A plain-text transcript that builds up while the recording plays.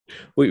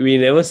We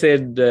never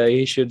said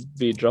he should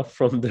be dropped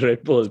from the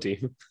Red Bull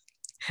team.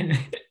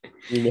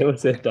 We never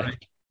said that.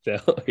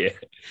 So, yeah.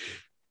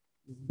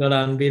 Got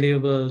an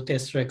unbelievable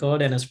test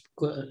record and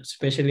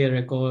especially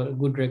a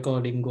good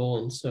record in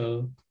goals.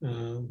 So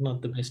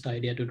not the best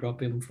idea to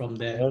drop him from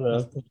there.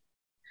 No.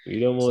 We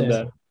don't want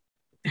that.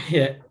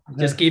 Yeah,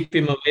 just keep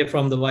him away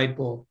from the white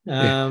ball.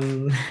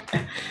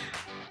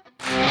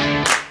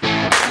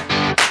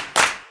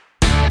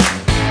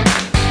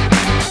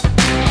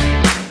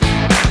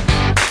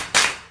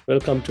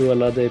 Welcome to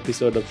another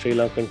episode of Sri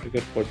Lankan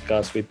Cricket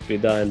Podcast with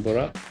Vida and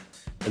Bora.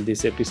 And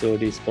this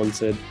episode is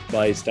sponsored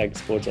by Stag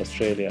Sports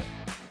Australia.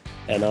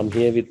 And I'm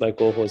here with my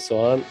co-host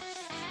Sohan.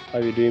 How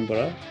are you doing,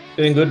 Bora?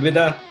 Doing good,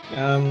 Vida.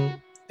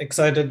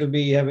 Excited to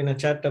be having a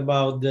chat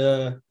about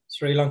the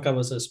Sri Lanka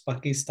versus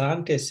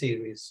Pakistan Test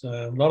series.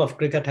 A lot of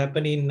cricket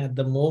happening at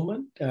the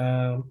moment.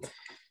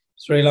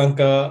 Sri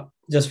Lanka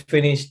just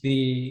finished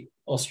the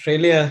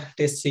Australia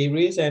Test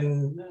series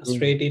and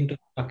straight into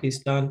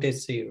Pakistan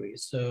Test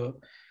series. So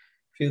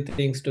few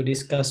things to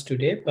discuss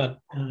today, but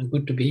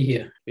good to be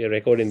here. We are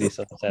recording this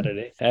on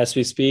Saturday. As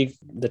we speak,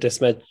 the test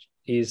match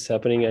is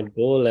happening at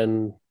Galle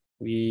and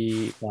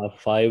we are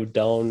 5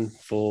 down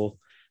for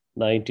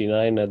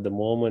 99 at the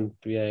moment.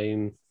 We are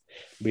in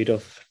a bit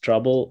of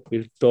trouble.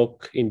 We'll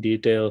talk in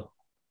detail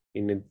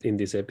in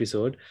this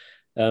episode.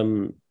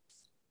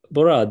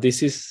 Bora,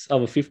 this is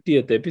our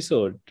 50th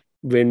episode.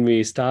 When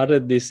we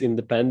started this in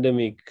the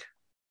pandemic,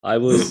 I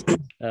was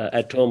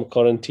at home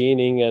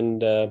quarantining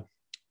and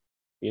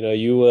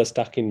you were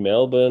stuck in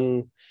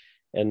Melbourne,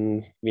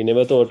 and we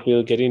never thought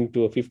we'll get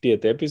into a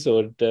 50th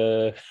episode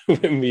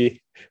when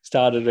we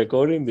started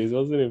recording this,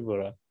 wasn't it,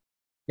 Bora?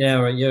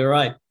 Yeah, you're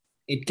right.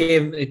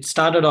 It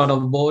started out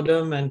of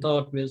boredom and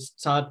thought we'll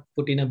start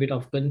putting a bit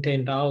of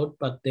content out,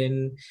 but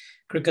then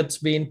cricket's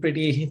been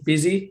pretty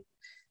busy.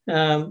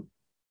 And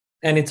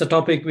it's a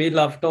topic we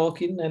love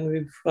talking,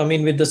 and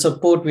with the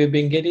support we've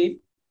been getting,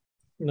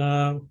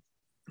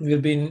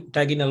 we've been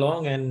tagging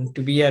along, and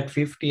to be at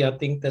 50, I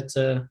think that's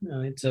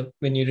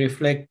when you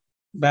reflect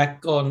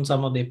back on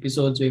some of the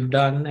episodes we've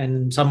done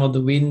and some of the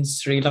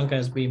wins Sri Lanka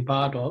has been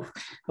part of,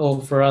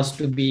 or for us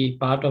to be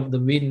part of the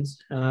wins.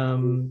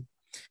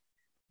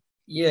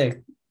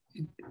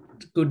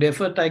 Good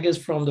effort, I guess,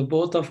 from the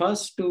both of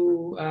us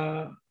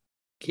to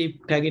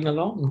keep tagging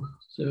along.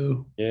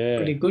 So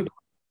pretty good.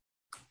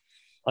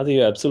 I think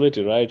you're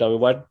absolutely right. I mean,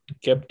 what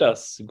kept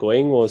us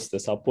going was the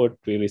support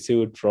we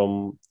received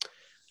from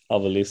our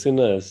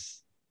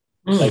listeners.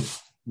 Like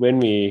when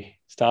we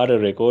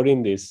started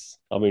recording this,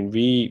 I mean,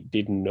 we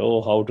didn't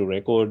know how to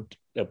record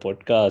a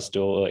podcast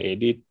or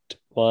edit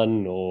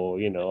one, or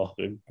we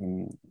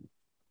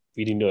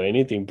didn't know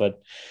anything,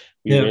 but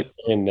we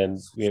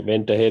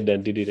went ahead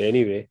and did it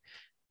anyway.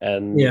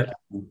 And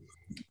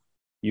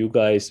you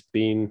guys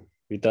been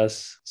with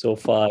us so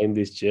far in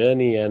this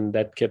journey, and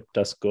that kept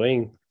us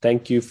going.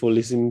 Thank you for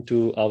listening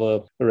to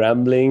our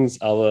ramblings,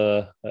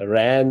 our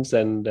rants,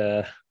 and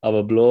our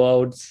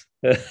blowouts.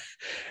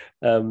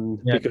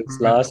 Because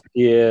last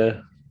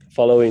year,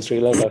 following Sri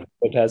Lanka,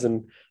 it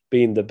hasn't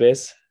been the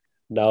best.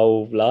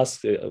 Now,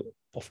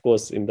 of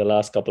course, in the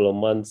last couple of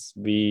months,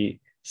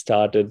 we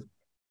started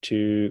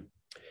to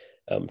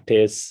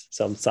taste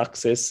some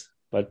success,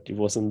 but it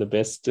wasn't the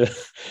best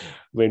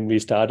when we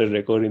started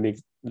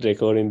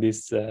recording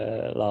this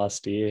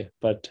last year.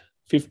 But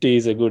 50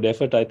 is a good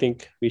effort. I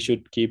think we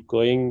should keep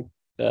going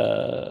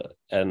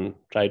and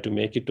try to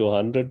make it to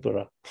 100,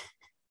 Bora.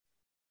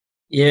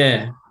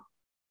 Yeah.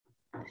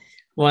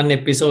 One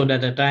episode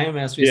at a time,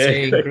 as we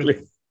say.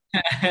 Exactly.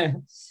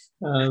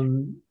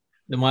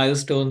 The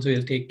milestones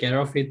will take care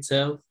of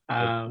itself.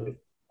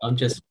 I'm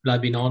just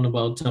blabbing on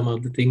about some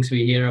of the things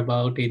we hear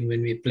about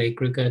when we play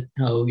cricket,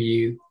 how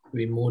we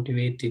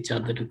motivate each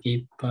other to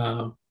keep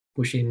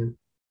pushing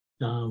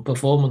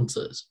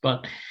performances.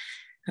 But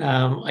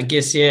I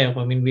guess,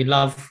 we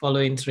love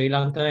following Sri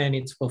Lanka and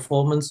its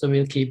performance, so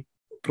we'll keep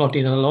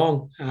plotting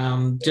along.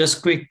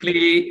 Just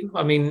quickly,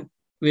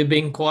 we've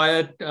been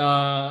quiet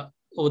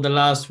over the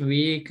last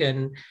week,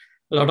 and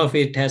a lot of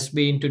it has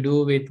been to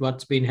do with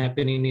what's been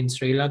happening in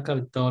Sri Lanka.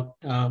 We thought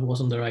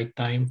wasn't the right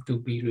time to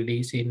be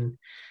releasing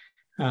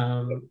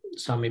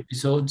some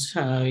episodes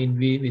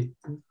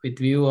with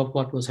view of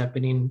what was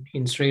happening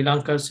in Sri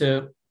Lanka.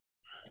 So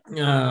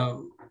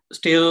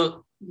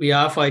still we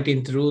are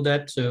fighting through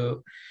that.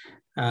 So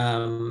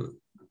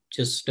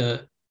just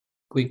a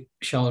quick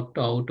shout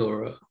out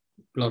or a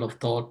lot of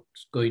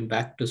thoughts going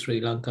back to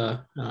Sri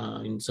Lanka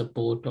in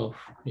support of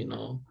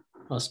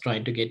us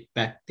trying to get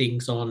back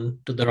things on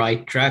to the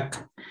right track.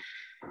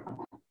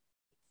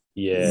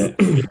 Yeah,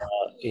 we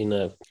are in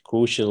a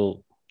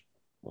crucial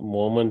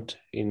moment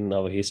in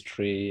our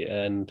history,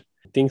 and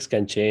things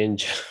can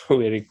change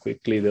very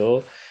quickly,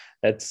 though.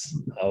 That's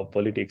how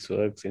politics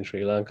works in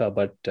Sri Lanka.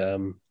 But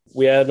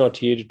we are not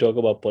here to talk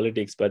about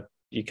politics, but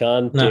you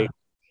can't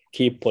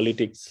keep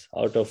politics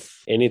out of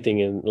anything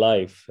in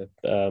life.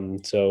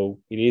 So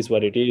it is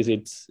what it is.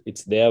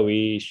 It's there.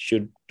 We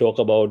should talk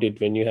about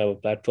it when you have a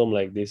platform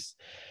like this.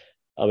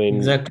 I mean,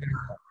 exactly.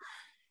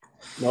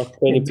 not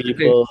many Exactly.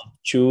 people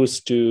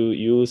choose to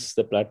use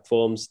the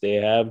platforms they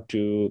have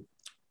to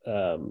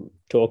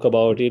talk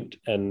about it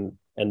and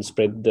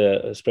spread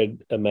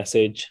a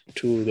message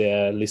to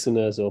their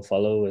listeners or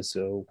followers.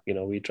 So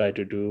we try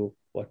to do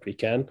what we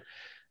can,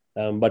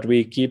 but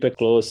we keep a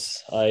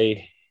close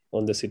eye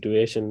on the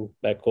situation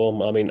back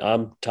home. I mean,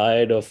 I'm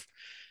tired of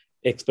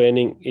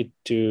explaining it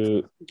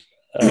to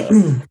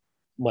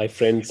my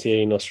friends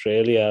here in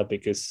Australia,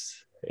 because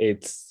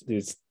it's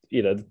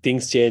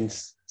things change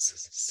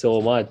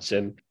so much.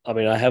 And I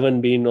mean, I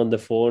haven't been on the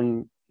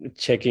phone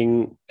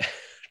checking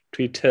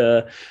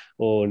Twitter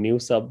or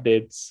news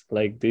updates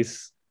like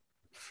this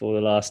for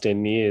the last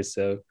 10 years.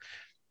 So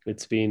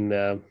it's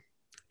been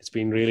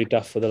really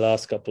tough for the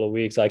last couple of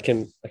weeks. I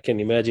can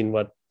imagine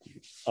what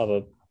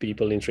other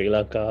people in Sri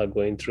Lanka are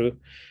going through.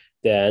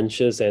 They're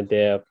anxious and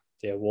they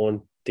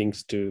want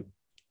things to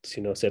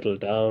settle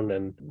down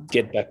and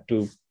get back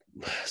to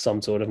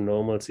some sort of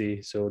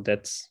normalcy. So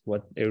that's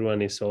what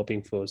everyone is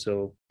hoping for.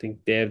 So I think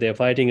they're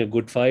fighting a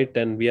good fight,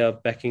 and we are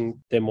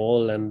backing them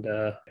all, and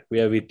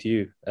we are with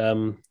you.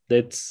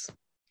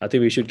 I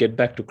think we should get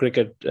back to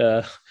cricket.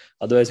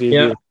 Otherwise,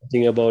 we'll be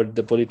talking about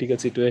the political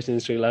situation in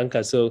Sri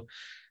Lanka. So,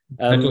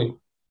 Exactly.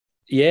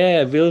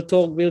 yeah, we'll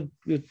talk. We'll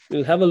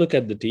have a look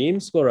at the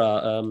teams for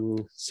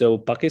so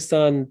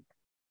Pakistan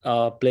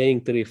are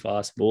playing three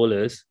fast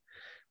bowlers.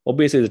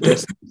 Obviously, the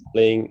test is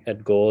playing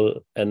at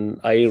goal,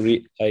 and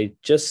I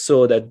just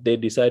saw that they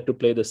decided to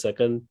play the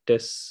second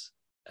test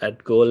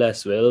at goal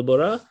as well,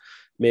 Bora.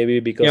 Maybe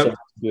because of the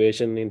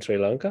situation in Sri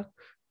Lanka.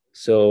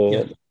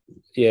 So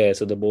yeah,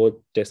 so the both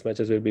test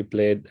matches will be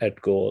played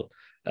at goal.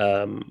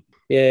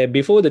 Yeah,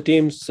 before the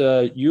teams,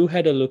 you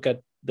had a look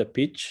at the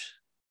pitch,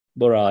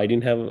 Bora. I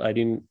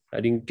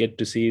didn't get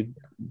to see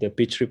the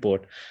pitch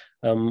report.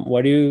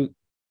 What do you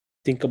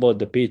think about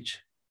the pitch?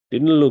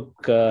 Didn't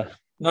look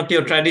Not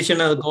your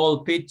traditional goal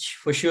pitch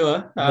for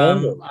sure.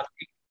 no. I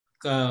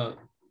think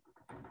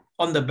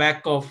on the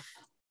back of,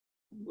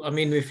 I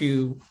mean, if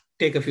you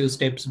take a few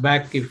steps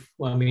back,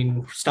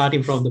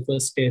 starting from the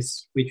first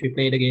test, which we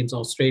played against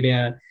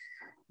Australia,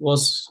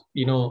 was,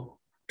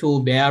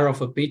 too bare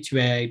of a pitch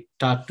where it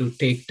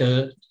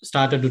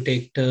started to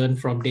take turn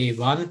from day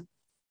one,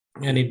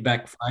 and it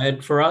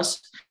backfired for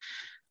us.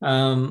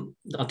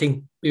 I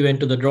think we went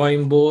to the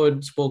drawing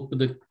board, spoke to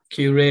the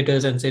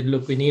curators and said,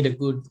 look, we need a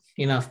good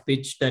enough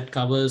pitch that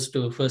covers to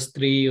the first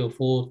 3 or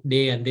 4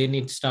 day, and then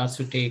it starts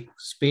to take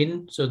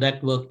spin. So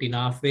that worked in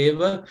our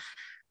favor,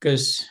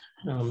 because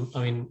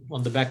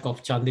on the back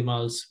of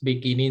Chandimal's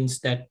big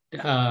innings, that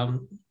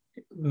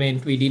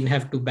meant we didn't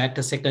have to bat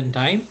a second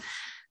time,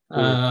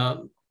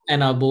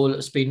 and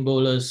our spin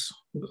bowlers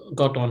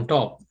got on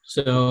top.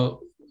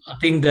 So I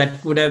think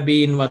that would have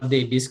been what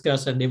they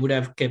discussed, and they would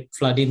have kept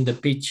flooding the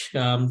pitch,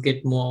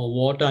 get more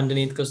water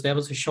underneath, because there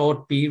was a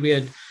short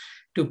period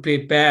to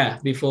prepare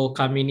before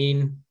coming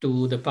in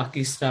to the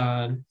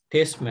Pakistan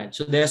test match.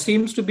 So there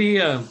seems to be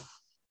a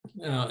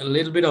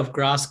little bit of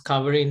grass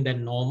covering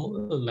than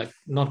normal, like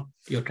not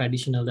your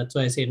traditional. That's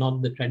why I say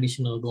not the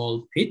traditional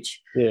goal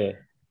pitch. Yeah.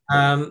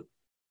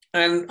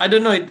 And I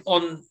don't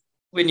know,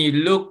 when you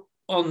look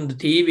on the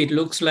TV, it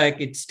looks like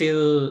it's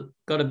still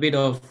got a bit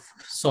of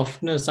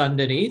softness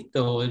underneath,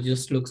 or it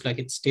just looks like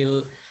it's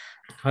still,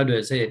 how do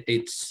I say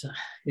it?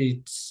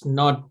 It's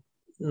not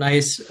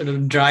nice,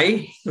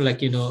 dry,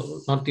 like,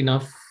 not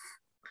enough.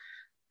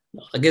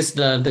 I guess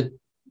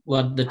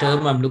what the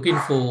term I'm looking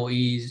for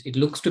is, it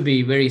looks to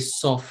be very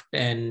soft,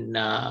 and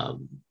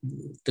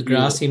the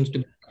grass seems to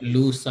be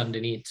loose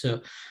underneath.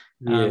 So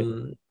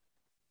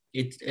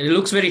it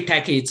looks very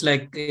tacky. It's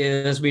like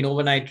there's been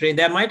overnight rain.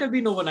 There might have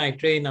been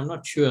overnight rain, I'm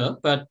not sure,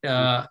 but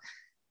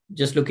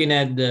just looking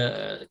at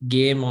the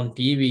game on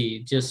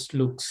TV, it just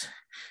looks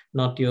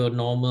not your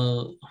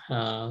normal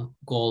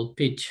goal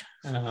pitch.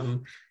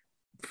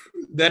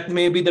 That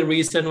may be the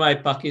reason why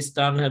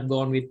Pakistan had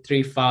gone with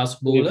 3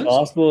 fast bowlers.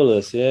 Fast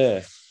bowlers,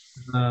 yeah.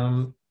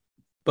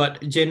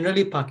 But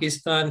generally,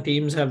 Pakistan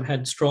teams have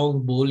had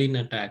strong bowling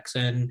attacks,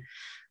 and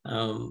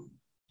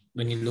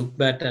when you look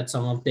back at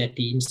some of their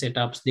team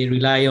setups, they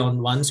rely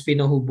on one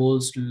spinner who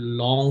bowls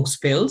long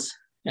spells,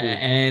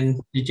 and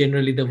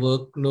generally the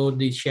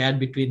workload is shared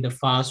between the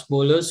fast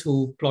bowlers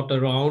who plot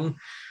around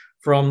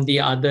from the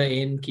other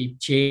end, keep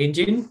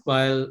changing,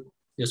 while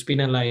the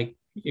spinner like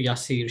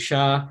Yasir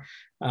Shah,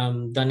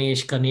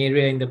 Danesh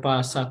Kaneria in the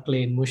past,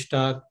 Sakleen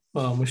Mushtaq,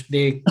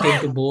 they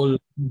tend to bowl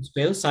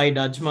spells. Saeed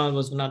Ajmal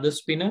was another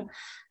spinner.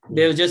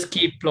 They'll just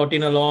keep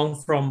plotting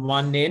along from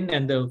one end,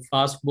 and the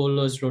fast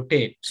bowlers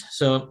rotate.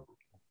 So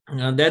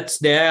that's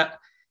their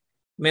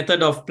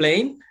method of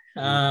playing.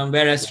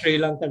 Whereas Sri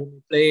Lanka, when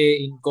we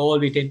play in goal,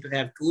 we tend to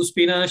have 2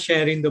 spinners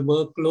sharing the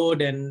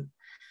workload, and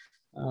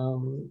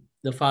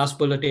the fast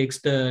bowler takes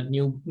the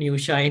new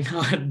shine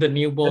out, the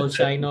new ball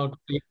shine out,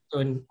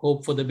 and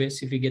hope for the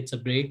best if he gets a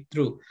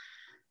breakthrough.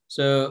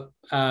 So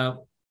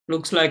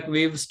looks like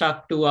we've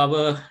stuck to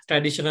our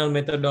traditional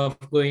method of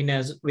going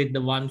as with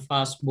the one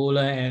fast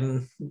bowler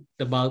and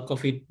the bulk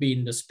of it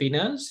being the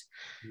spinners.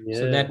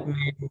 So Yeah. that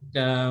made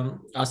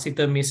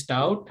Asita missed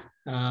out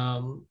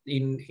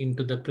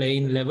into the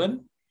playing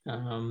 11.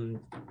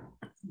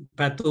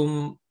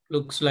 Pathum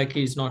looks like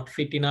he's not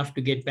fit enough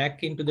to get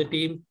back into the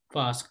team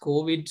past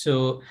COVID.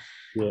 So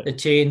the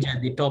change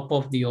at the top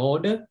of the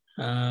order.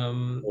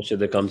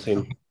 Should comes in.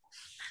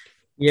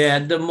 Yeah,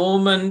 at the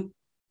moment,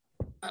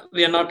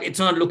 it's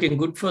not looking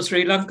good for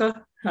Sri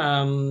Lanka.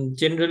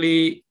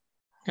 Generally,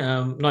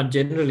 not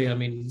generally, I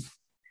mean,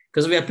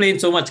 because we are playing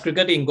so much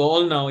cricket in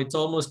Galle now, it's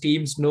almost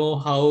teams know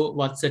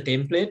what's the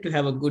template to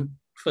have a good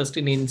first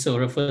innings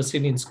or a first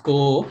innings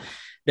score,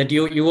 that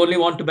you only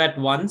want to bat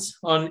once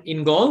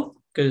in Galle,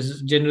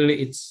 because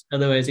generally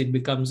otherwise it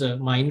becomes a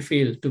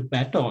minefield to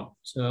bat on.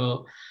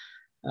 So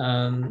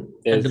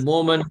at the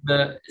moment,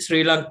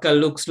 Sri Lanka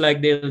looks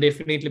like they'll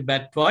definitely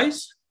bat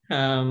twice,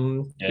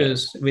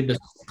 because with the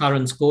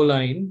current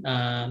scoreline,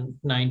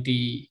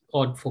 90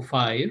 odd for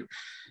 5,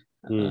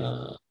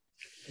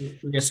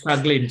 we're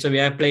struggling. So we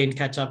are playing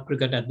catch-up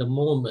cricket at the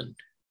moment.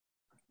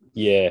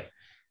 Yeah.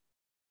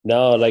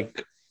 Now,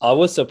 like, I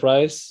was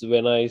surprised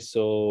when I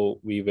saw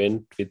we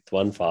went with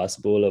one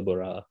fast bowler,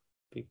 Bora,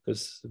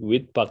 because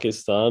with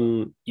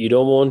Pakistan, you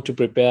don't want to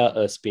prepare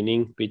a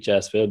spinning pitch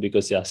as well,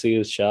 because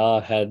Yasir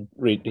Shah had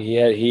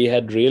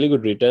really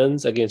good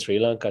returns against Sri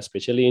Lanka,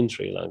 especially in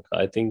Sri Lanka.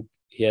 I think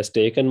he has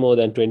taken more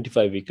than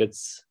 25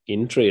 wickets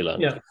in Sri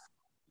Lanka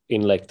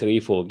in like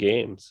 3-4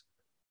 games.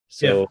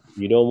 So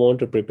you don't want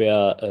to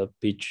prepare a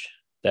pitch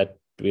that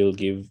will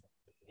give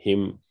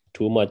him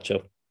too much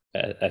of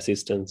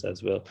assistance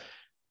as well.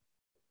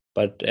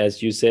 But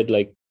as you said,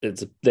 like,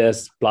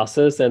 there's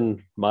pluses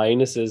and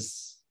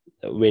minuses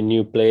when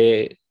you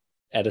play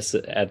at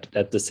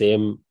the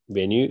same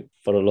venue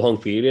for a long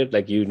period.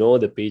 Like, you know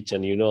the pitch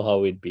and you know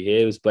how it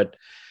behaves, but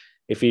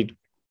if it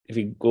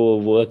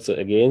works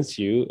against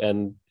you,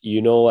 and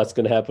you know what's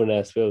going to happen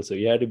as well, so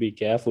you have to be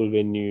careful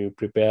when you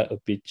prepare a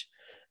pitch,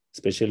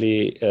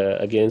 especially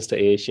against the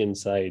Asian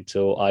side.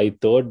 So I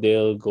thought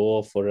they'll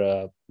go for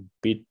a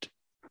bit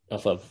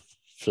of a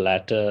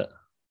flatter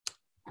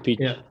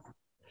pitch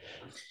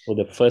for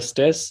the first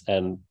test,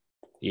 and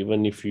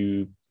even if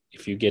you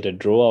get a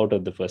draw out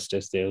of the first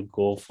test, they'll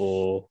go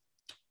for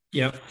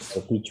a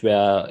pitch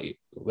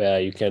where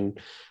you can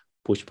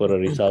push for a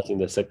result in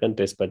the second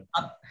test. But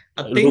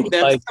I think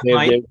that's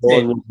like they've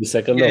gone with the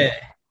second one.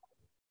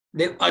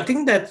 I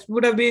think that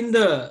would have been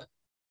the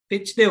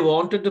pitch they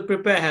wanted to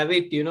prepare, have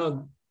it,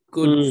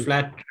 good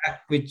flat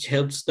track, which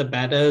helps the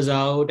batters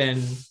out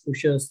and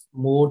pushes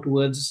more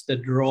towards the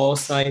draw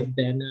side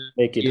than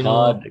make it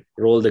hard,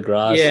 roll the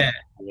grass. Yeah.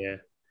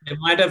 They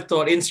might have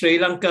thought in Sri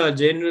Lanka,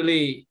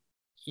 generally,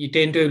 you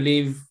tend to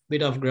leave a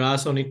bit of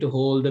grass on it to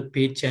hold the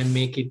pitch and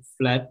make it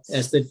flat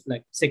as the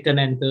second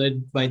and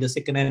third. By the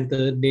second and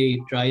third day,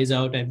 it dries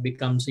out and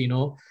becomes,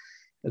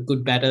 a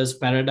good batter's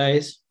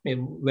paradise.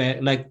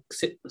 Where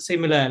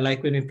similar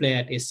like when we play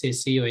at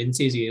SSC or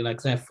NCC, like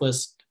that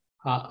first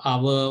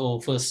hour or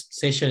first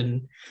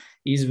session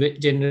is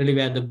generally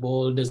where the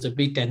ball does a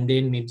bit, and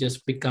then it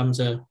just becomes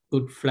a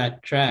good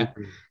flat track.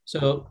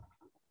 So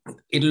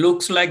it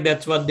looks like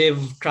that's what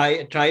they've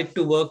tried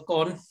to work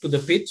on to the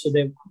pitch. So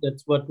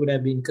that's what would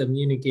have been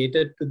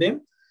communicated to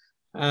them.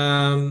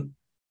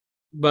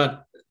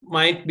 But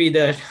might be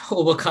that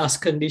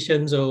overcast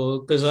conditions,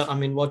 or because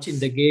watching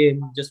the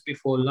game just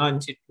before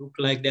lunch, it looked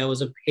like there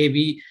was a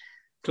heavy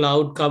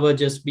cloud cover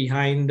just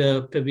behind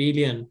the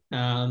pavilion.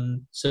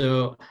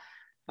 So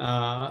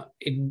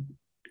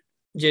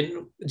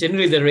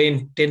generally the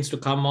rain tends to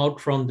come out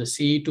from the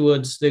sea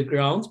towards the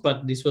grounds,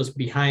 but this was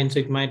behind, so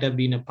it might have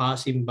been a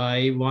passing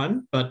by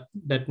one, but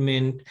that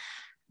meant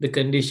the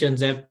conditions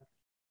that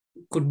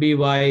could be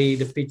why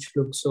the pitch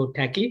looks so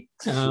tacky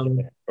on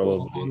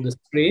the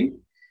screen.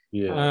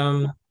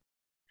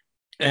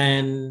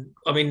 And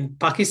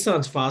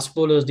Pakistan's fast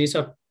bowlers, these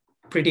are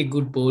pretty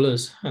good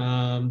bowlers.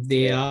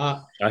 They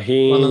are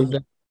one of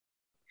the...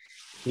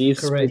 He's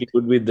pretty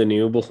good with the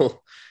new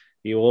ball.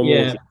 He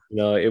almost,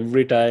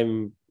 every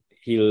time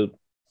he'll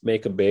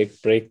make a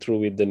breakthrough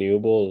with the new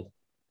ball.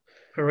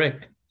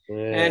 Correct.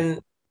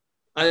 And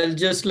I'll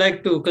just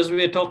like to, because we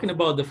were talking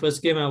about the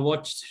first game, I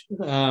watched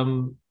a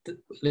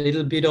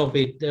little bit of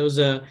it. There was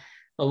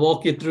I'll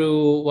walk you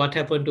through what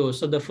happened to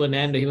Osada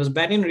Fernando. He was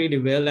batting really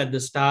well at the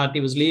start.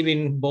 He was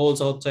leaving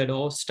balls outside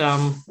off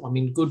stump.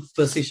 Good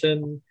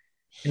position,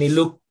 and he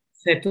looked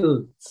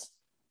settled.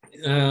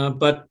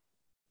 But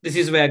this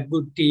is where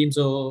good teams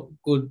or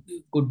good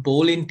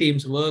bowling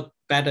teams work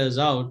batters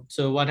out.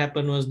 So what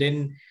happened was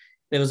then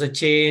there was a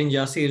change.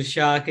 Yasir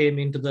Shah came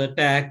into the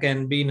attack,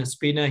 and being a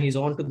spinner, he's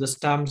onto the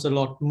stumps a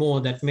lot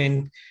more. That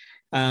meant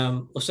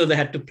so they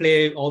had to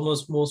play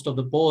almost most of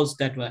the balls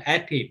that were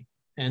at him.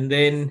 And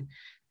then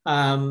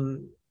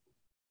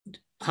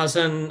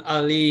Hassan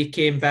Ali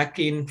came back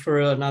in for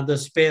another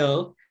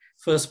spell.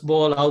 First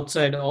ball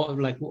outside,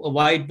 like a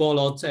wide ball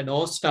outside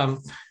off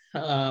stump,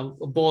 a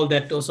ball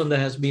that Osanda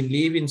has been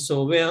leaving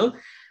so well.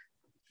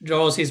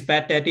 draws his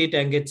bat at it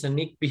and gets a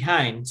nick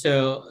behind.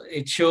 So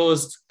it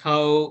shows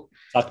how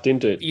sucked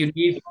into it. You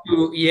need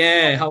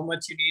to, how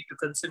much you need to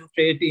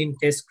concentrate in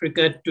Test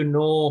cricket to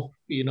know,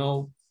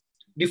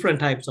 different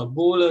types of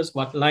bowlers,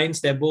 what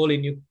lines they're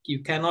bowling. You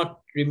cannot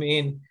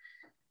remain,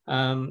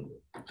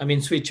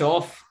 switch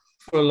off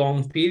for a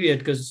long period,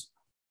 because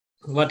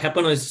what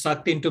happened was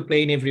sucked into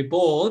playing every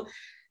ball.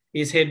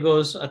 His head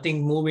was, I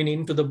think, moving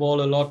into the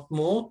ball a lot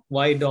more.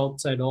 Wide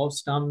outside off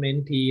stump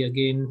meant he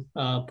again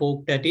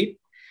poked at it.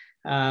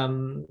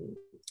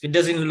 It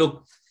doesn't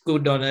look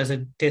good on as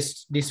a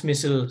Test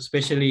dismissal,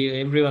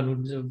 especially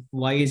everyone would,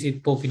 why is he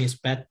poking his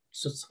bat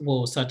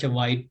for such a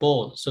wide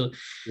ball? So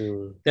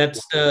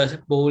that's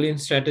the bowling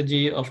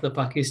strategy of the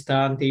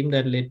Pakistan team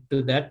that led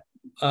to that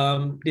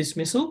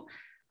dismissal.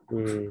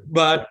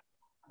 But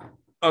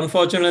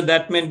unfortunately,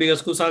 that meant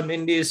because Kusal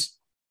Mendis,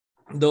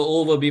 the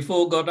over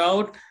before got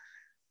out,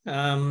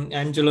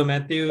 Angelo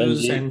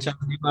Matthews and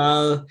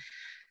Chandimal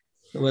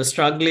were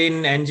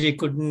struggling. Angie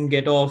couldn't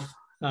get off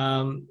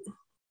to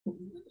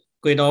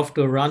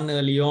a run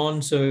early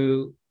on.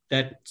 So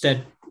that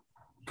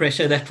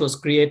pressure that was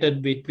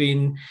created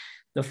between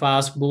the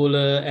fast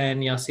bowler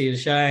and Yasir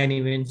Shah, and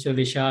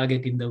eventually Shah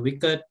getting the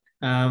wicket.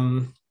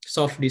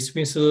 Soft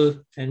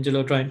dismissal,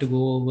 Angelo trying to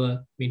go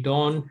over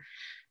mid-on.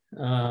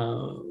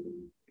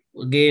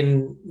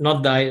 Again,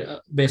 not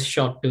the best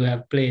shot to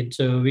have played.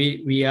 So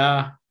we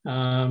are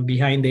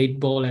behind the 8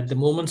 ball at the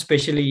moment,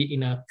 especially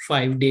in a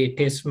 5-day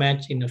Test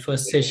match in the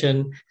first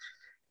session.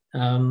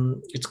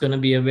 It's going to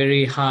be a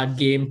very hard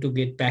game to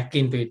get back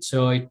into it.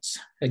 So it's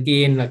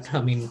again,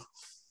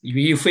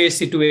 you face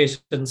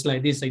situations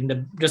like this in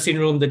the dressing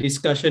room. The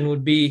discussion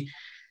would be,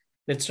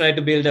 let's try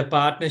to build a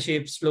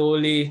partnership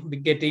slowly,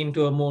 get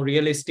into a more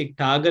realistic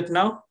target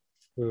now.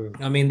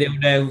 They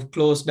would have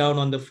closed down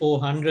on the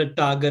 400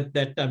 target,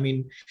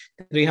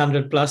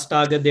 300 plus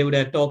target they would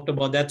have talked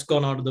about. That's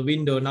gone out of the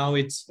window. Now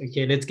it's,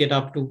 okay, let's get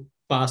up to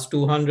past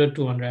 200,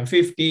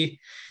 250.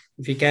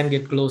 If you can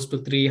get close to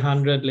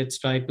 300, let's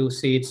try to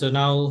see it. So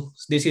now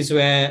this is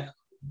where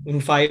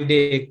in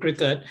 5-day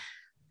cricket,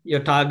 your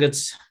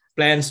targets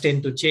plans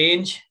tend to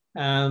change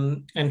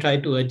and try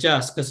to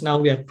adjust, because now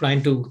we are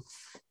trying to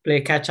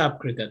play catch-up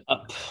cricket.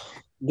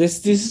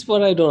 This is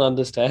what I don't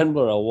understand,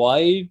 bro.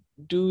 Why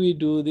do we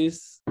do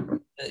this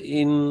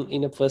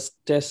in a first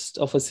test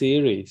of a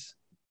series?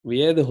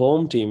 We are the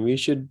home team. We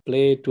should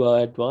play to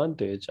our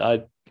advantage.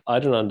 I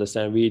don't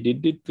understand. We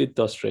did it with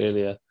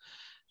Australia,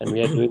 and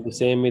we are doing the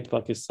same with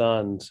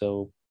Pakistan.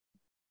 So,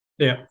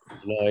 yeah,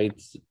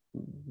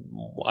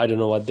 I don't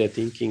know what their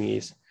thinking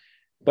is.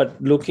 But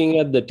looking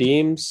at the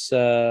teams,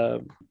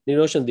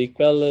 Niroshan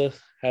Dickwella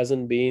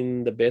hasn't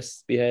been the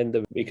best behind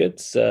the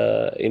wickets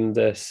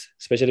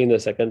especially in the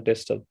second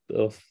test of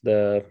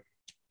the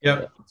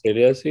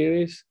Australia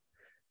series.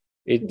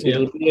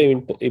 It'll be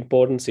an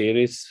important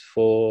series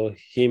for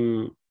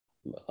him,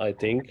 I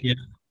think,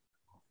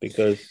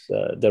 because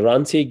the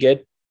runs he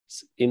gets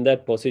in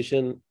that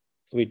position,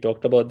 we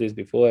talked about this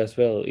before as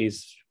well,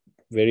 is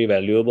very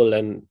valuable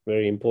and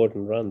very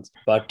important runs.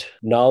 But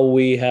now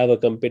we have a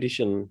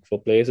competition for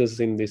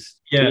places in this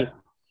team.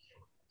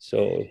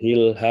 So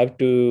he'll have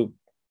to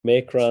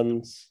make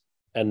runs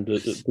and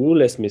do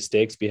less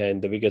mistakes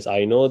behind the wickets.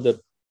 I know the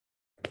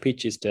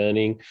pitch is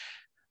turning,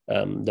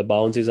 the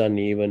bounce is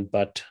uneven,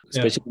 but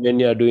especially when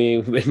you are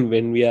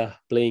when we are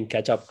playing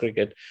catch-up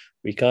cricket,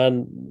 we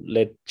can't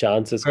let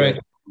chances go.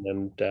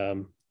 And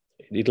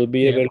it'll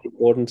be a very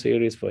important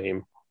series for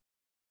him.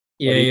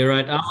 Yeah, you're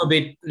right. I'm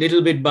a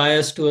little bit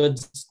biased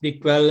towards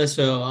Dickwella,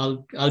 so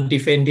I'll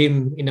defend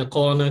him in a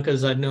corner,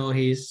 because I know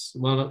he's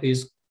one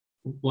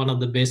of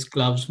the best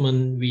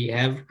clubsmen we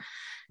have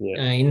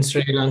in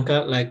Sri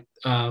Lanka.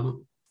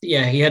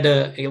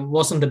 It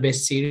wasn't the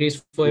best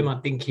series for him. I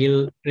think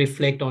he'll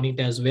reflect on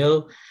it as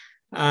well.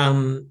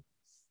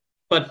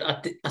 But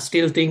I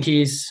still think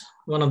he's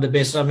one of the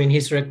best.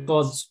 His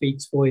record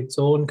speaks for its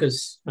own,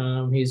 because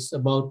he's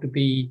about to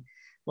be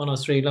one of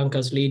Sri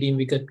Lanka's leading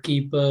wicket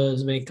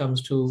keepers when it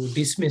comes to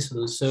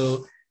dismissals.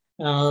 So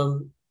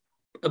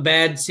a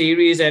bad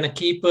series and a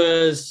keeper,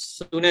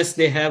 as soon as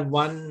they have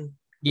one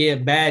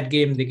bad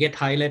game, they get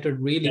highlighted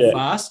really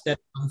fast.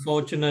 That's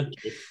unfortunately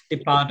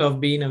part of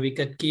being a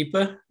wicket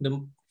keeper.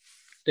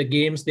 The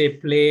games they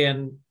play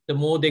and the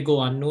more they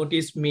go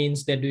unnoticed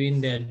means they're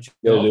doing their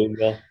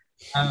job.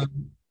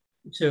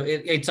 So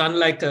it's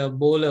unlike a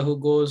bowler who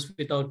goes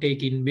without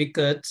taking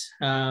wickets.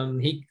 A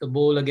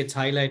bowler gets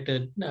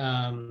highlighted.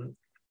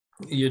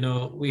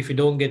 If you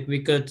don't get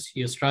wickets,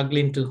 you're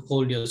struggling to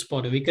hold your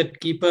spot. A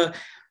wicket keeper,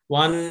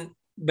 one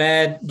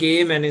bad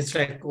game and it's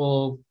like,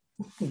 a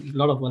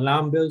lot of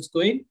alarm bells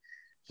going.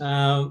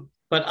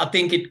 But I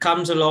think it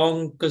comes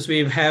along because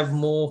we have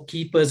more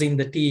keepers in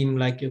the team,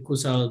 like your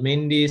Kusal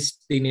Mendis,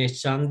 Dinesh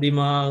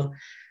Chandimal.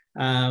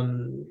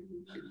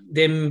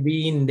 Them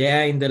being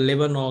there in the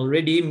 11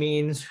 already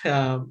means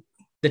the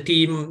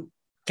team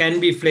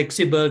can be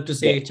flexible to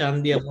say,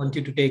 Chandi, I want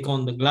you to take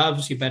on the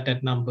gloves. You bat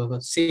at number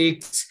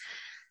 6.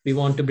 We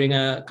want to bring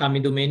a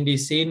Kamidu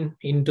Mendis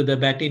into the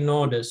batting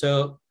order.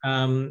 So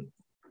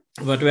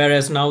But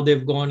whereas now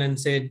they've gone and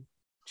said,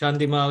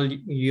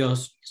 Chandimal, you're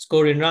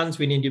scoring runs,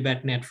 we need you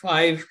batting at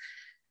 5.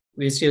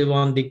 We still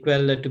want Dick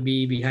Weller to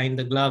be behind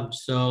the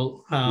gloves.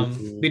 So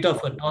bit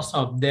of a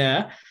toss-up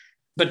there.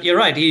 But you're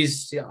right,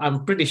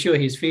 I'm pretty sure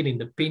he's feeling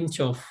the pinch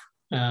of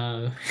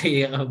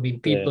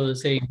people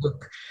saying,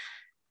 look,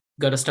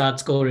 got to start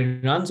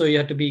scoring runs, so you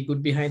have to be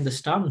good behind the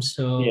stumps.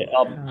 So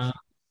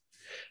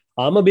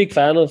I'm a big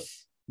fan of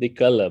Dick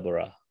Weller,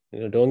 bro.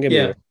 Don't get me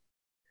wrong.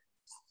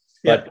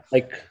 But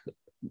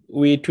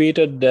we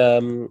tweeted,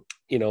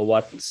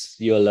 what's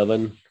your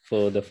 11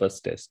 for the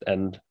first test?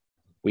 And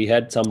we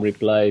had some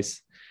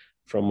replies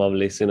from our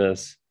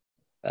listeners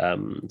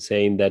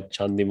saying that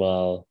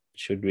Chandimal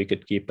should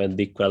wicket keep and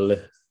Dick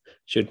Weller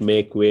should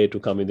make way to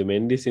Kamindu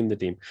Mendis in the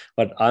team.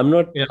 But I'm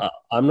not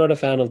a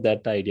fan of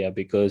that idea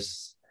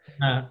because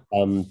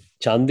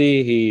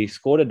Chandi, he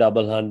scored a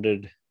double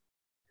 100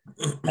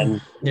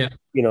 and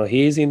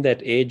he's in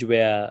that age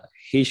where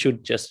he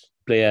should just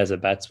play as a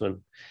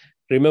batsman.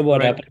 Remember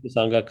what happened to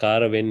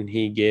Sangakkara when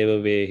he gave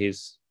away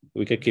his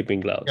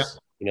wicket-keeping gloves?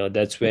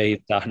 That's where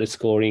he started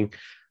scoring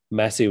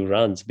massive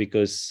runs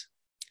because,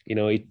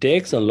 it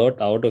takes a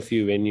lot out of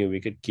you when you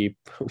wicket keep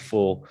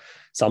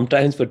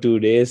sometimes for 2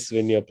 days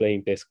when you're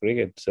playing Test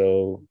cricket.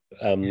 So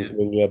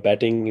when you're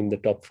batting in the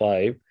top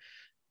 5,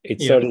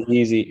 it's sort of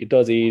easy. It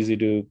was easy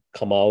to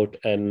come out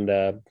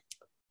and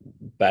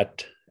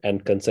bat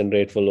and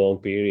concentrate for long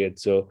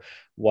periods. So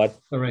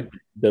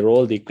the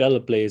role Dick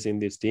Weller plays in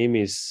this team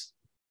is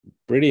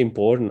pretty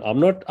important. I'm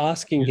not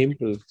asking him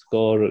to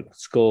score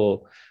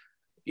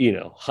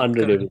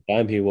 100 every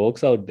time he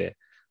walks out there.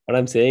 What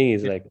I'm saying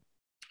is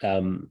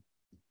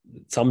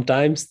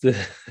sometimes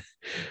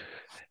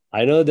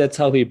I know that's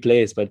how he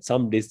plays, but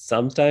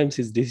sometimes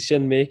his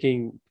decision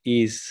making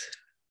is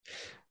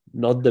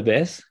not the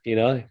best.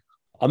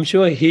 I'm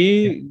sure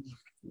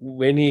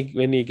when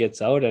he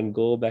gets out and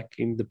go back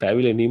in the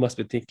pavilion, he must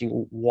be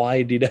thinking,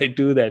 why did I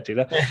do that?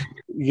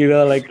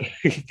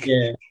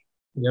 Yeah,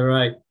 you're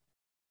right.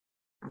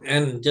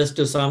 And just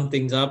to sum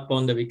things up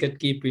on the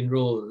wicket-keeping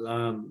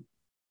role,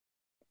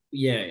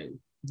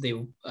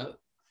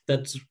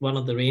 that's one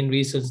of the main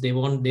reasons they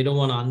don't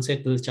want to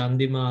unsettle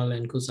Chandimal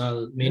and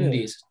Kusal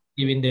Mendis,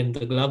 giving them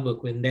the glove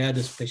work when they are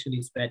the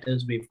specialist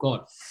batters we've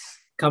got.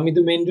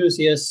 Kamindu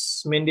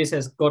Mendis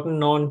has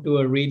gotten on to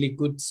a really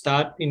good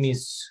start in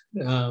his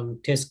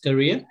Test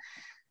career.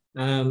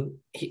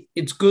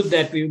 It's good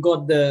that we've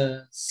got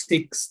the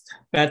 6th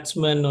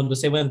batsman or the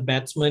 7th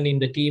batsman in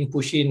the team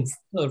pushing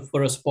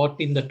for a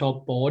spot in the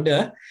top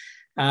order.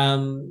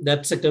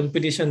 That's a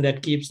competition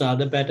that keeps the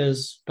other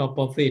batters top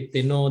of it.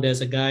 They know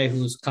there's a guy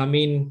who's come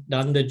in,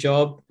 done the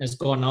job, has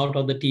gone out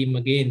of the team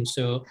again.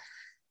 So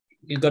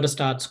you've got to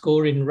start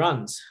scoring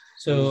runs.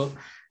 So,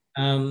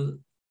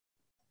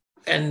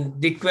 and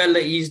Dick Weller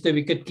is the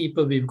wicket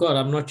keeper we've got.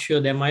 I'm not sure,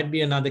 there might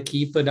be another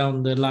keeper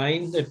down the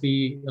line that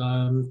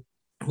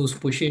who's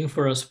pushing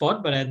for a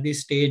spot, but at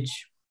this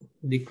stage,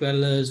 Dick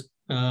Weller's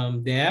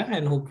there,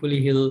 and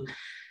hopefully he'll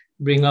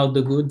bring out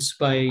the goods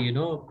by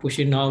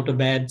pushing out a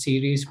bad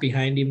series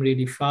behind him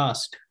really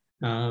fast.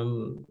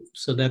 So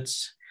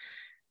that's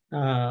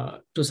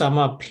to sum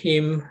up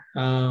him.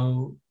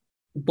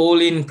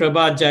 Bowling,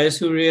 Prabhat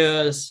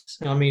Jayasuriya,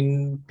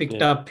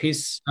 picked up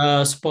his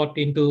spot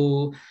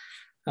into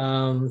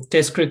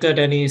Test cricket,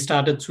 and he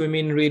started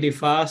swimming really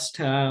fast.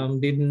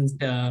 Didn't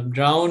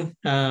drown.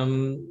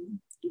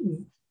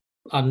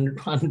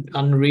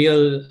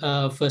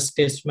 Unreal first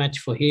Test match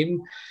for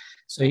him.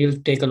 So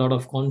he'll take a lot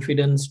of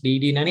confidence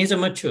leading, and he's a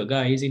mature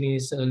guy. He's in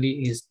his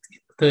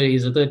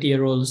he's a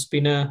 30-year-old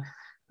spinner.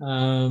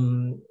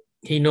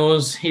 He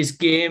knows his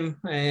game,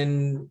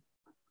 and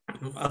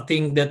I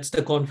think that's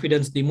the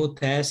confidence Dimuth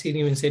has in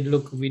him, and said,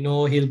 look, we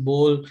know he'll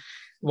bowl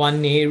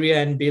one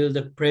area and build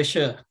the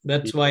pressure.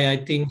 That's why I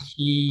think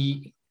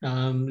he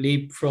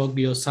leapfrogged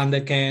your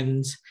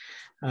Sandakans,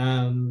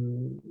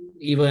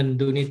 even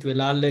Dunith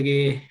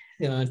Velalage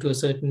to a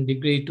certain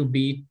degree to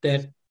beat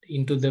that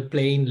into the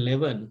playing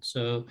 11.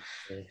 So,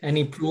 and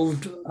he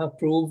proved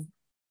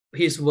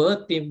his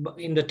worth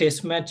in the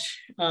Test match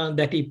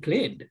that he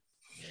played.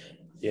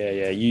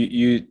 Yeah.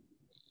 You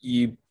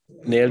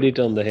nailed it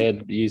on the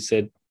head. You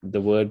said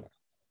the word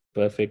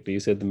perfectly. You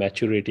said the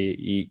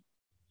maturity.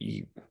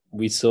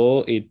 We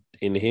saw it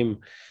in him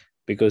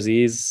because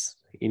he's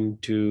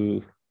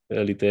into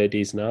early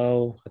 30s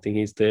now. I think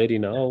he's 30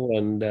 now,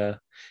 and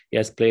he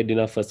has played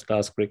enough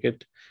first-class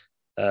cricket.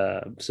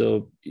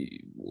 So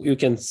you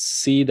can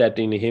see that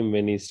in him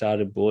when he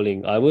started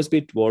bowling. I was a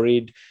bit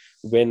worried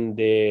when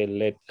they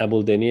let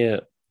Abul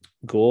Denia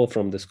go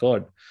from the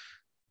squad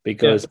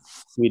because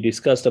we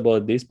discussed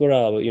about this,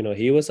 but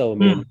he was our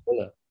main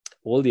bowler.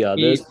 All the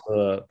others,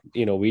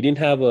 we didn't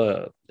have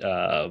a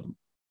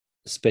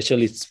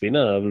specialist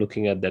spinner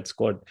looking at that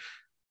squad.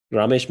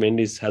 Ramesh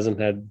Mendis hasn't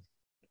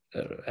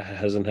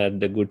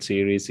had a good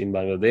series in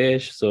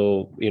Bangladesh,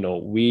 so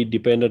we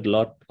depended a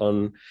lot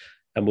on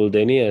Abul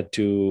Denia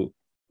to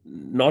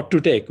not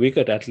to take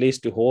wicket, at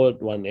least to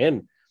hold one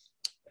end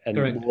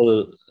and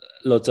bowl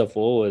lots of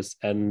overs.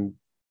 And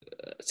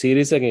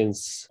series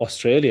against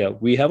Australia,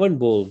 we haven't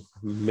bowled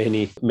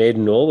many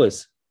maiden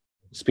overs.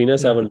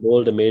 Spinners haven't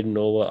bowled a maiden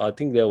over. I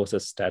think there was a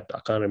stat. I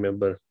can't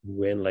remember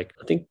when. Like,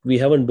 I think we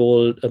haven't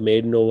bowled a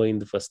maiden over in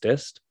the first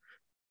test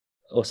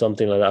or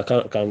something like that.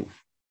 I can't.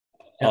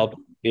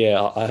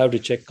 I have to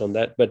check on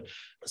that. But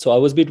so I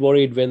was a bit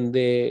worried when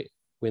they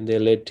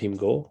let him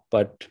go.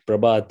 But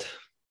Prabhat,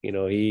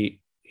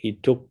 he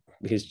took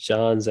his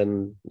chance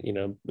and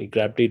he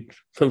grabbed it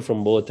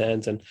from both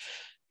hands and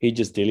he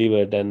just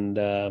delivered. And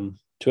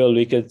 12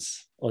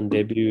 wickets on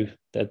debut.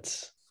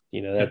 That's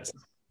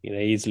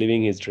he's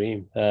living his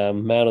dream.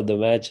 Man of the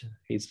match.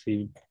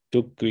 He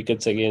took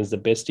wickets against the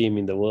best team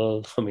in the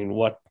world. I mean,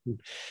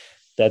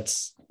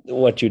 that's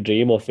what you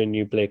dream of when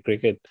you play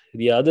cricket.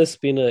 The other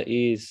spinner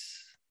is,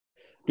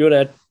 do you want to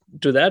add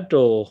to that,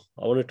 or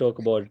I want to talk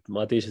about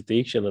Matheesh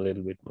Theekshan a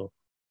little bit more?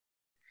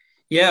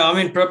 Yeah, I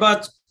mean,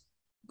 Prabhat's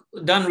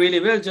done really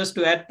well. Just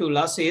to add to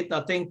Lasith, I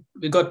think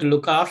we got to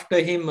look after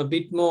him a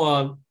bit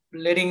more,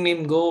 letting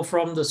him go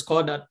from the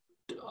squad.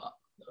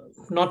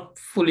 Not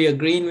fully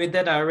agreeing with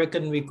that. I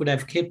reckon we could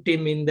have kept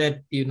him in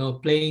that,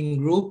 playing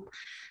group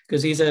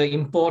because he's an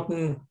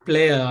important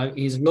player.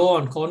 He's low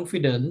on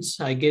confidence.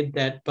 I get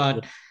that,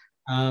 but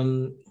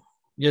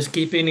just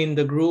keeping in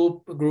the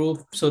group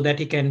so that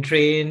he can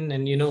train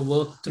and,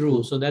 work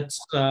through. So that's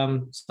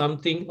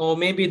something, or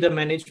maybe the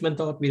management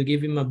thought we'll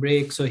give him a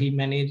break so he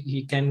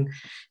can,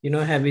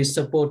 have his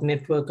support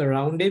network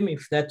around him.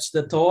 If that's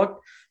the thought,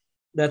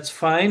 that's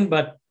fine.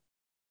 But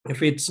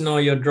if it's no,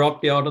 you're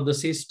dropped out of the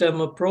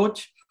system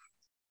approach,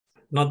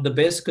 not the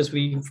best because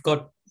we've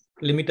got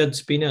limited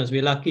spinners.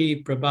 We're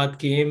lucky Prabhat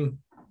came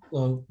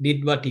or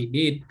did what he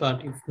did,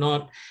 but if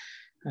not,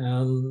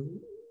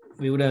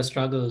 we would have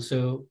struggled.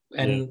 So,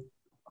 and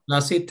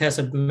Lasith has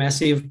a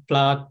massive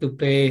part to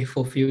play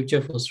for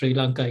future for Sri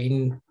Lanka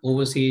in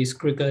overseas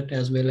cricket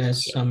as well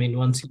as,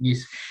 once he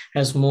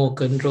has more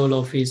control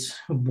of his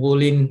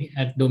bowling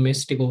at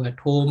domestic or at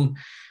home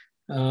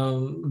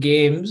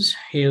games,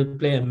 he'll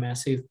play a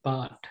massive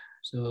part.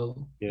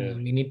 So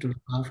we need to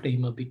look after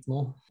him a bit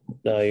more.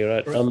 No, you're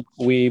right.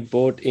 We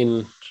bought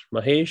in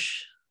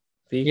Mahesh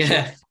Theekshan.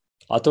 Yeah.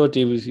 I thought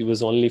he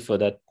was only for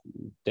that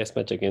test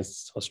match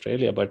against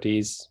Australia, but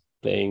he's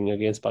playing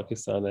against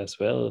Pakistan as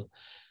well.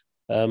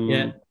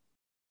 He'll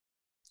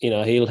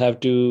have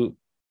to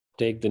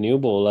take the new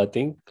ball, I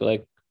think.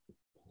 You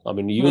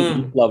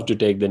love to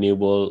take the new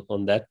ball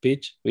on that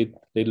pitch with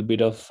a little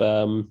bit of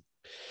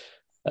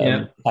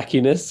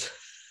hackiness.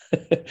 I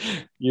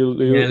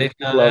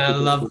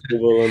love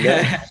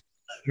that.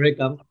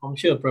 Rick, I'm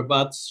sure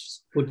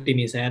Prabhat's putting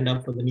his hand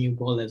up for the new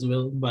ball as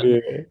well. But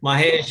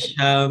Mahesh,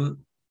 I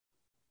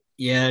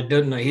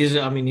don't know.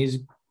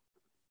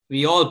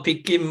 We all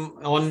pick him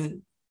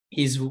on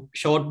his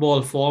short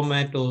ball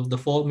format or the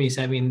form he's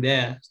having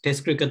there.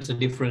 Test cricket's a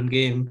different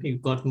game.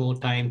 You've got more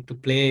time to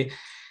play.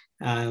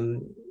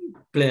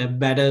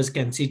 Batters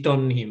can sit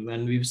on him,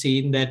 and we've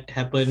seen that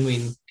happen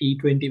in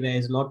T20 where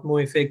it's a lot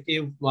more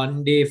effective.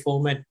 One day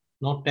format,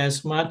 not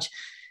as much.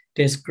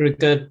 Test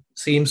cricket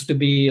seems to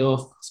be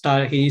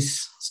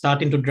he's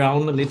starting to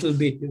drown a little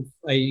bit, if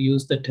I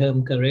use the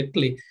term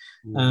correctly.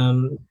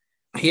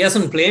 He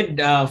hasn't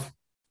played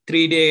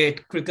 3-day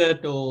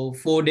cricket or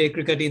 4-day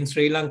cricket in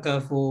Sri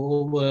Lanka for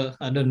over,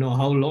 I don't know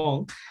how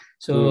long.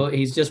 So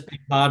he's just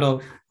been part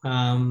of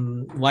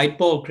white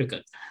ball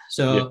cricket.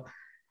 So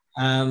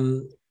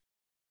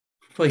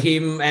for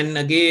him, and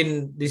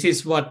again, this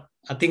is what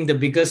I think the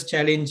biggest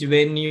challenge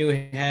when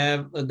you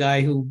have a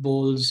guy who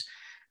bowls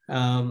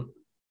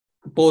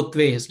both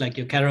ways, like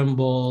your carom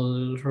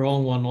ball,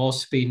 wrong one, or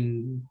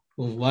spin,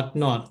 or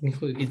whatnot.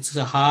 It's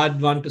a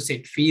hard one to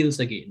set fields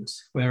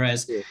against.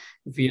 Whereas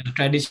if you're a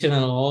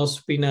traditional off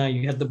spinner,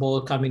 you have the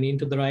ball coming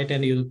into the right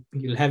hand,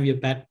 you'll have your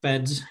bat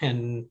pads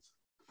and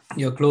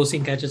your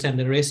closing catches, and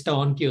the rest are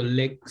onto your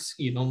legs,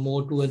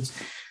 more towards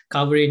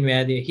covering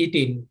where they're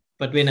hitting.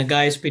 But when a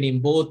guy is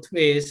spinning both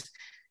ways,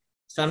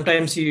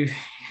 sometimes you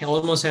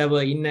almost have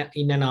a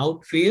in and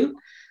out feel.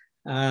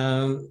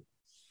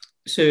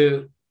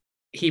 So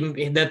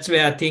that's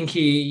where I think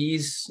he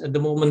is at the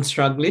moment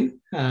struggling.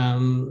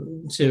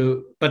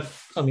 But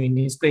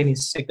he's playing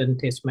his second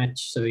test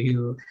match, so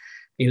he'll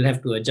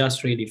have to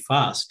adjust really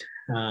fast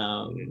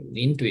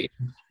into it.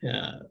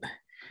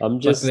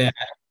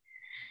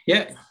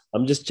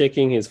 I'm just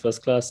checking his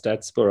first class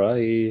stats, Pura.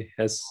 He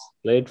has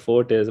played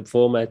 4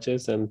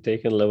 matches and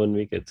taken 11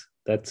 wickets.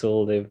 That's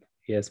all he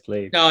has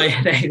played. Oh,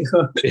 yeah, there you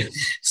go.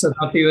 So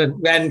not even,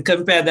 and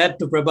compare that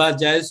to Prabhat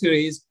Jayasuriya,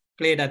 he's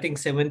played, I think,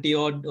 70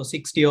 odd or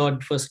 60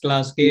 odd first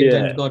class games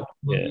and got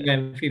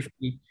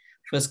 50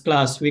 first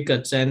class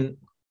wickets. And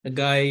a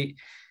guy,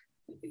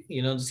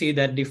 see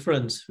that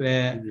difference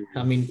where,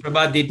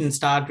 Prabhat didn't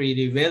start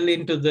really well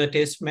into the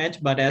test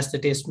match, but as the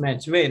test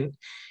match went,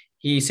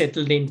 he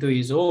settled into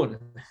his own.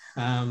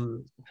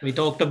 We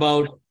talked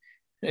about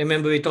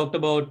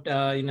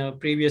in a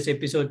previous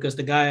episode, because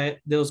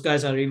those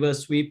guys are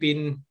reverse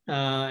sweeping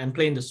and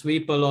playing the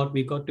sweep a lot.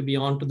 We got to be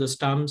onto the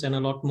stumps and a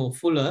lot more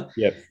fuller.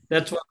 Yep.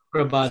 That's what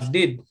Prabhat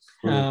did.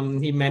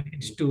 He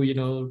managed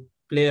to,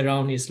 play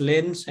around his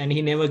lengths, and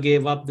he never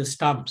gave up the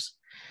stumps.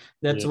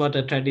 That's what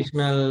a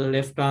traditional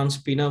left arm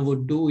spinner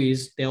would do,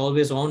 is they're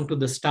always on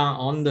the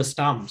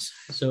stumps.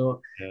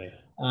 So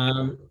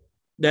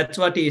that's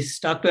what he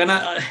stuck to. And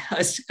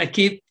I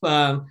keep,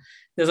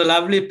 there's a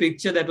lovely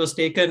picture that was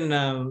taken,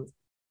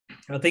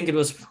 I think it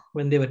was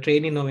when they were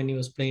training or when he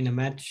was playing a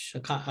match.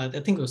 I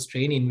think it was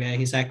training, where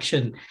his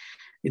action,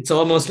 it's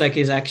almost like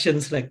his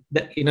actions like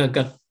that,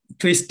 got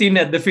twisting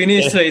at the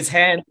finish. So his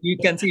hand, you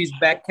can see his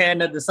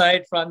backhand at the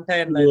side, front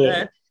hand like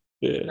that.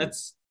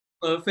 That's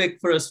perfect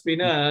for a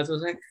spinner. So I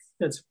was like,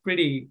 that's a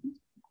pretty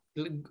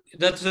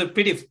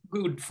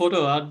good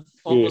photo. I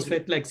almost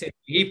felt like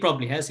he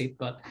probably has it,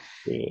 but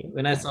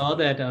when I saw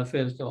that, I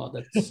felt, oh,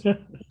 that's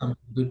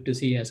good to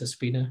see as a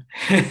spinner.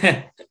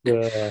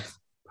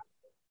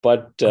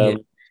 But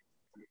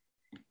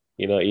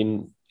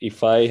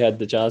if I had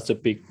the chance to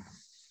pick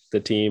the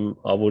team,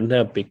 I wouldn't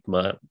have picked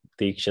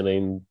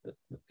Theekshana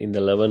in the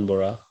 11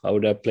 Bora. I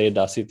would have played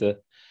Asitha.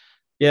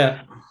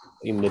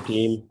 In the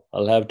team.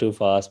 I'll have 2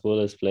 fast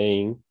bowlers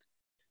playing,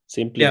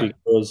 simply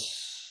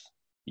because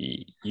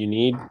you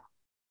need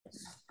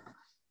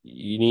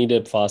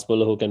a fast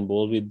bowler who can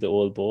bowl with the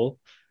old ball.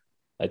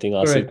 I think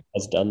Asitha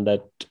has done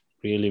that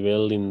really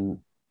well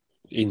in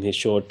his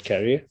short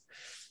career.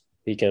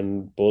 He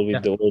can bowl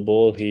with the old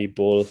ball. He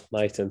bowls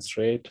nice and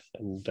straight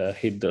and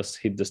hit the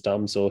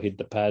stumps or hit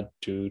the pad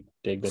to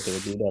take that to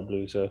the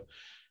DW. So,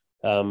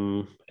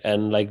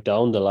 and like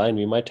down the line,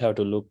 we might have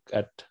to look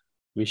at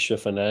Vishwa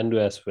Fernando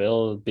as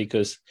well,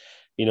 because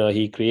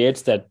he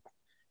creates that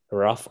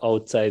rough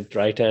outside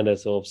right-hander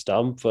sort of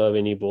stump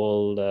when he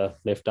bowled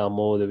left arm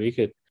over the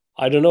wicket.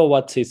 I don't know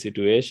what's his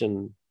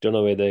situation. Don't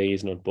know whether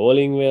he's not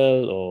bowling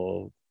well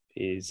or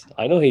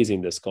I know he's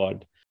in the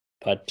squad,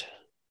 but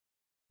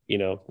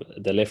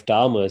the left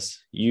armers,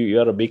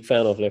 you're a big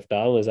fan of left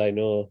armers, I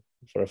know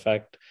for a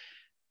fact.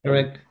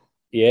 Correct.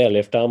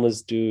 Left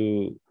armers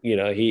do,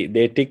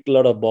 they tick a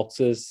lot of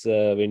boxes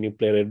when you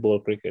play red ball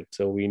cricket.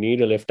 So we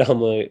need a left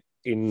armer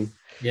in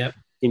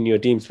your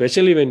team,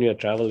 especially when you're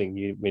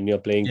traveling. When you're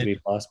playing 3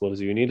 fast bowlers,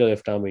 you need a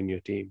left armer in your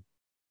team.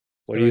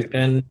 What do you think?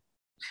 And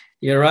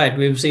you're right.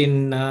 We've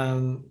seen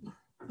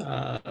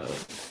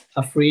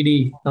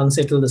Afridi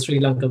unsettle the Sri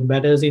Lankan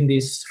batters in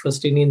this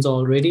first innings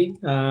already.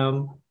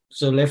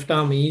 So left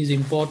arm is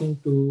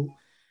important to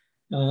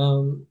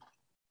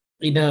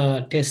in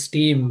a test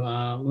team.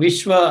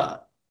 Vishwa,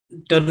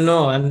 don't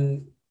know.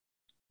 And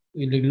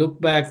will you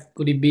look back,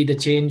 could it be the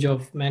change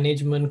of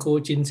management,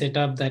 coaching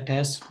setup that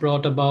has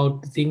brought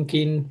about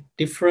thinking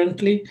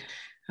differently?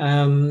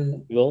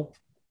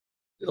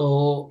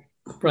 Or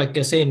like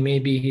I said,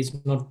 maybe he's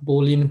not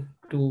bowling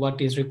to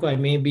what is required.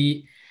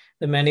 Maybe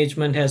the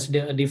management has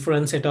a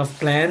different set of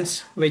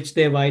plans which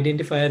they've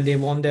identified and they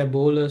want their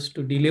bowlers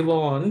to deliver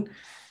on,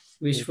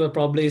 which were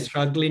probably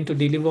struggling to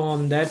deliver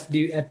on that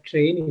at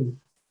training.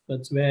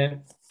 That's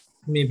where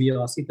maybe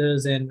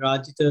Asithas and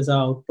Rajitas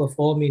are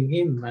outperforming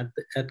him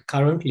at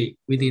currently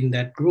within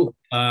that group.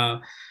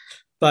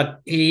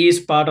 But he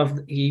is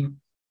he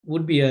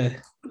would be a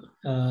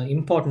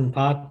important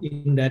part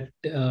in that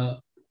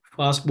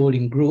fast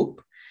bowling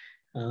group.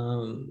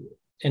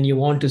 And you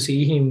want to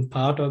see him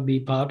be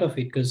part of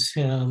it, because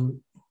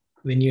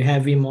when you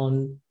have him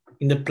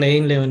in the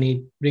playing 11,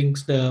 it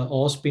brings the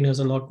off spinners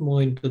a lot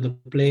more into the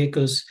play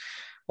because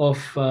of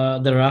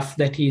the rough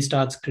that he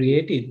starts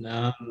creating.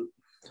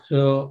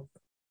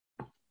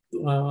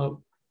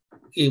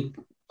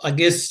 I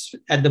guess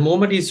at the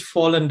moment he's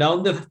fallen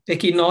down the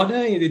pecking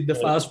order with the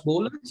fast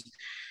bowlers,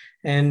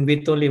 and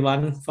with only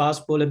one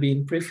fast bowler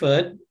being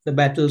preferred, the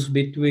battles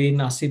between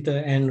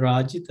Asitha and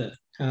Rajitha.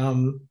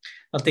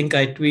 I think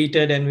I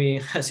tweeted and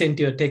we sent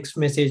you a text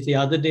message the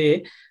other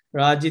day.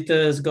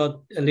 Rajitha has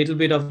got a little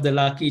bit of the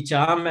lucky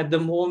charm at the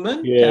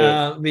moment,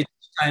 which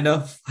kind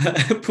of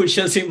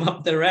pushes him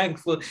up the rank.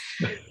 For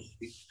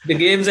the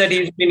games that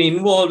he's been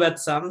involved at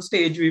some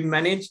stage, we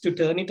managed to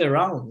turn it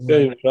around.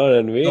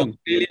 And win.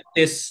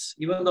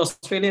 Even the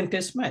Australian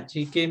test match,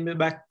 he came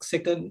back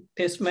second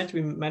test match,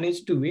 we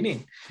managed to win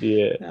it.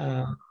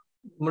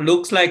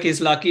 Looks like his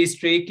lucky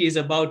streak is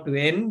about to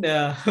end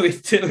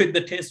with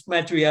the test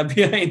match. We are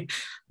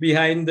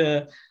behind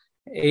the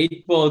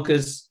 8 ball,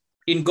 because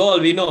in goal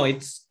we know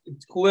it's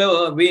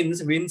whoever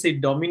wins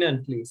it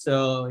dominantly.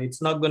 So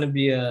it's not going to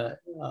be a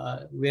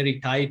very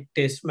tight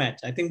test match.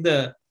 I think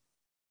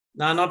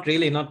not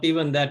really, not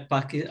even that.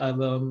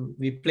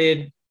 We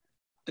played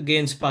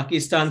against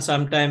Pakistan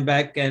some time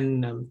back,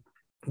 and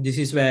this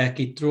is where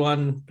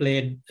Kitruan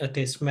played a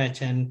test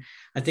match, and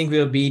I think we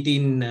were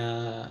beating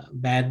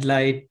Bad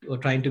Light, or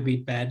trying to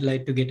beat Bad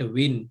Light to get a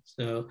win.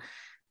 So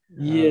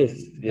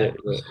that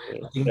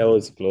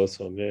was a close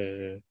one.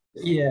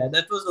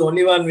 That was the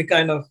only one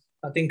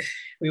I think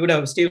we would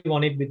have still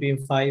won it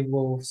between 5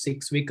 or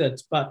 6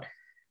 wickets. But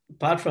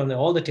apart from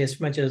all the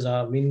test matches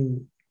are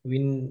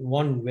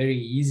won very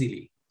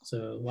easily.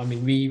 So I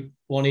mean, we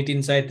won it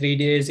inside 3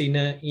 days in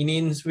an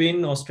innings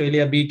win.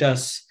 Australia beat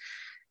us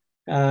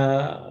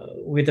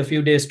with a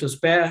few days to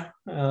spare.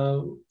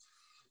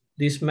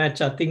 This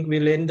match, I think,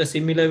 will end a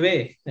similar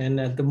way. And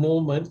at the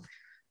moment,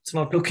 it's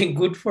not looking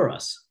good for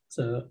us.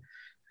 So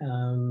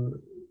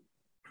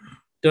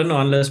don't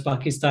know, unless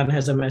Pakistan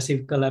has a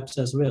massive collapse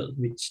as well,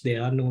 which they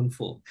are known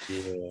for.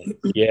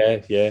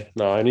 Yeah.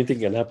 No,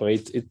 anything can happen.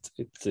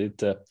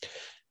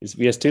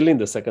 We are still in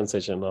the second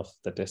session of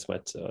the test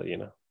match. So,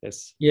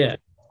 there's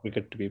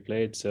cricket to be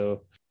played.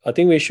 So I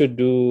think we should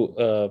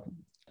do.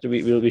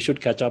 We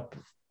should catch up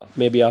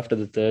maybe after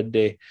the third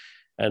day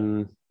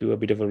and do a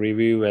bit of a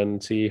review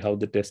and see how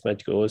the test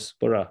match goes.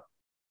 Pura.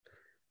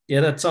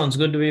 Yeah, that sounds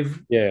good.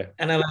 We've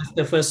analyzed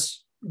the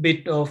first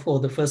bit of, or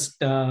the first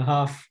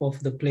half of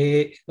the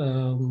play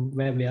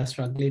where we are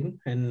struggling,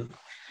 and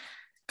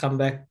come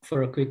back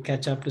for a quick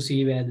catch up to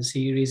see where the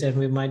series, and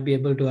we might be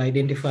able to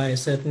identify a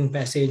certain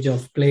passage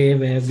of play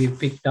where we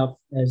picked up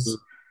as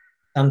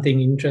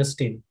something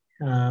interesting.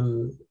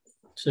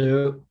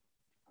 So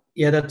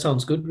yeah, that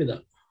sounds good with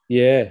that.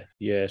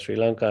 Yeah. Sri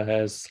Lanka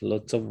has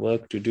lots of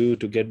work to do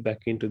to get back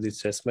into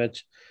this test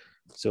match.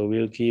 So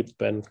we'll keep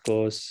a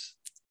close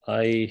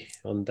eye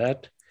on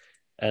that.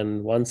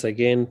 And once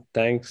again,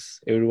 thanks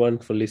everyone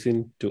for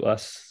listening to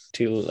us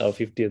till our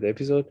 50th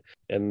episode.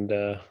 And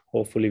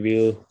hopefully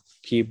we'll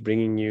keep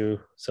bringing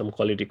you some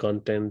quality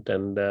content.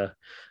 And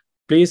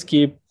please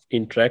keep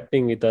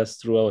interacting with us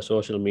through our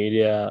social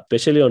media,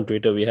 especially on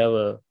Twitter. We have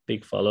a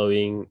big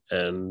following,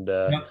 and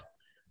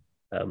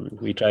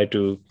we try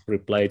to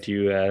reply to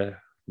you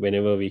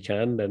whenever we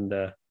can.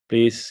 And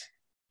please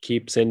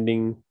keep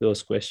sending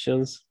those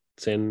questions,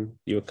 send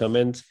your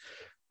comments.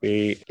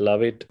 We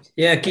love it.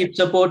 Yeah, keep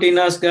supporting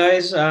us,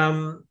 guys.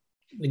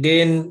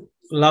 Again,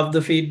 love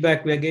the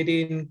feedback we're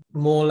getting.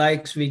 More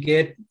likes we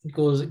get,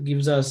 because it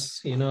gives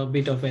us, a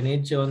bit of an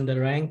edge on the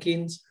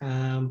rankings.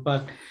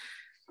 But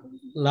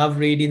love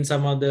reading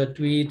some of the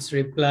tweets,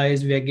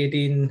 replies we are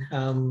getting.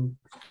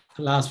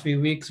 Last few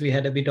weeks, we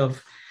had a bit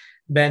of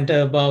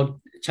banter about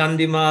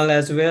Chandimal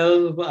as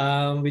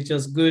well, which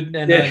was good.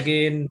 And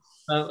again,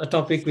 a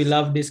topic we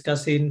love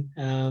discussing.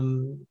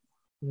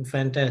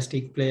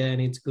 Fantastic player,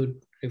 and it's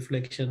good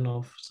reflection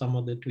of some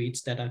of the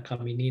tweets that are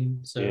coming in.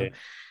 So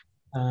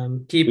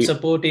keep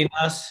supporting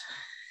us.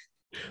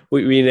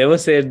 We never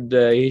said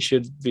he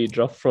should be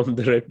dropped from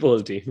the Red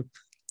Bull team.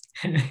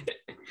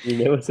 We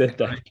never said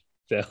that.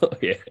 So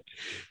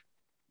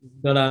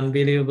got an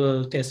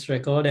unbelievable test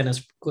record, and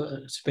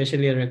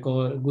especially a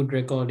good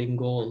record in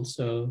goals.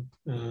 So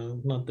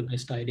not the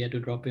best idea to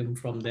drop him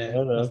from there.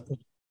 No.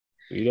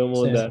 We don't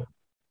want that.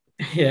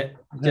 Yeah,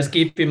 just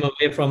keep him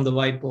away from the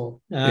white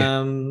ball.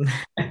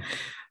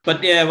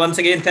 But yeah, once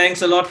again,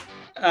 thanks a lot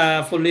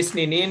for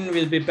listening in.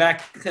 We'll be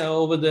back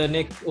over the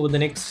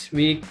next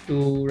week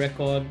to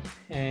record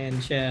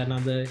and share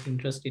another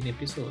interesting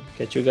episode.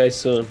 Catch you guys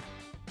soon.